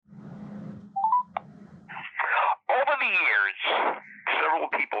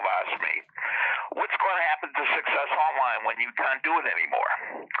you can't do it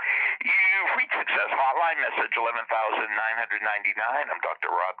anymore. You've reached Success Hotline, message 11,999. I'm Dr.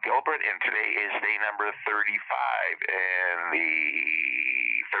 Rob Gilbert, and today is day number 35 in the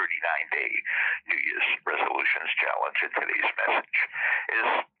 39-day New Year's Resolutions Challenge. And today's message is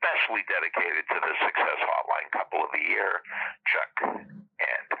specially dedicated to the Success Hotline couple of the year, Chuck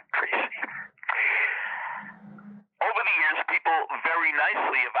and Tracy. Over the years, people very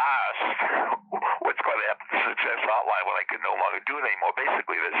nicely have asked, what's going to happen to the Success Hotline when I can no longer do it anymore?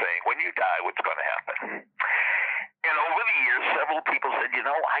 Basically, they're saying, when you die, what's going to happen? And over the years, several people said,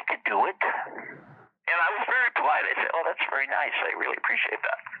 I could do it. And I was very polite. I said, that's very nice. I really appreciate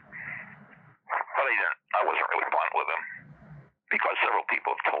that. But I wasn't really blunt with them, because several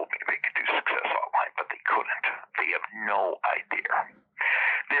people have told me they could do Success Hotline, but they couldn't. They have no idea.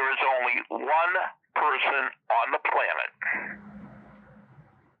 There is only one person on the planet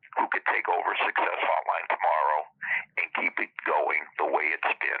who could take over Success Hotline tomorrow and keep it going the way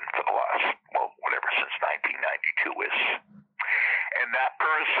it's been for the last, since 1992 is. And that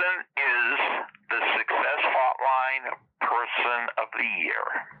person is the Success Hotline Person of the Year.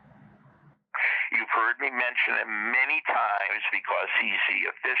 You've heard me mention him many times because he's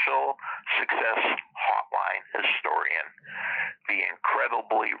the official Success Hotline historian, the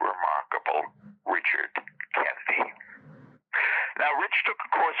incredibly remarkable Richard Kennedy. Now, Rich took a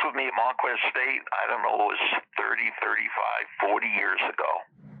course with me at Montclair State, it was 30, 35, 40 years ago.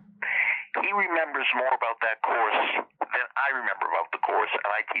 He remembers more about that course than I remember about the course,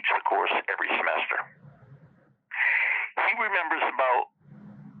 and I teach the course every semester. He remembers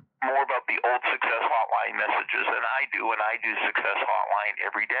more about the old Success Hotline messages than I do, and I do Success Hotline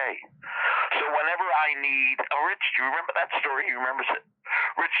every day. So whenever I need, Rich, do you remember that story? He remembers it.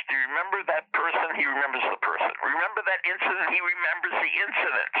 Rich, do you remember that person? He remembers the person. Remember that incident? He remembers the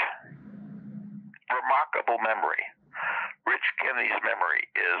incident. Remarkable memory. Rich Kennedy's memory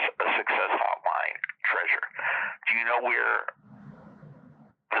is a Success Hotline treasure. Do you know where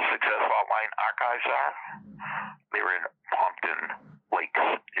the Success Hotline archives are? They're in Pompton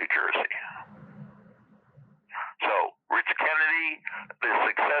Lakes, New Jersey. So, Rich Kennedy, the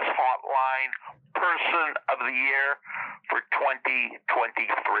Success Hotline Person of the Year for 2023.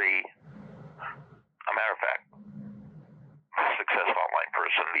 A matter of fact, the Success Hotline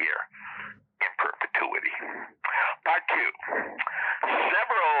Person of the Year in perpetuity. Part 2.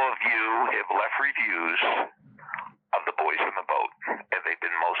 Several of you have left reviews of The Boys in the Boat, and they've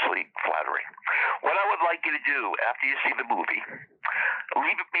been mostly flattering. What I would like you to do after you see the movie,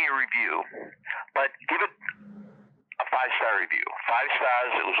 leave me a review, but give it a 5-star review. 5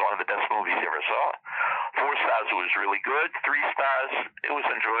 stars, it was one of the best movies you ever saw. 4 stars, it was really good. 3 stars, it was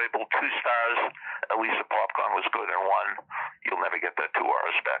enjoyable. 2 stars, at least the popcorn was good. And 1, you'll never get that 2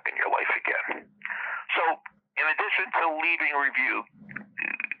 hours back in your life again. So, in addition to leaving a review,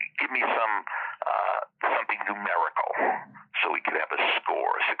 give me something numerical so we could have a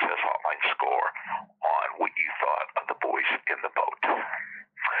score, a Success Hotline score on what you thought of The Boys in the Boat.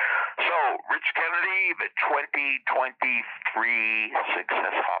 So, Rich Kennedy, the 2023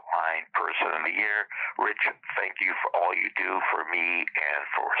 Success Hotline Person of the Year. Rich, thank you for all you do for me and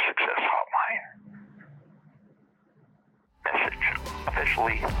for Success Hotline. Message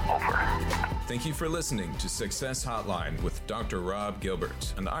officially over. Thank you for listening to Success Hotline with Dr. Rob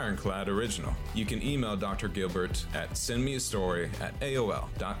Gilbert, an Ironclad original. You can email Dr. Gilbert at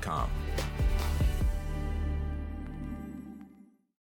sendmeastory@aol.com.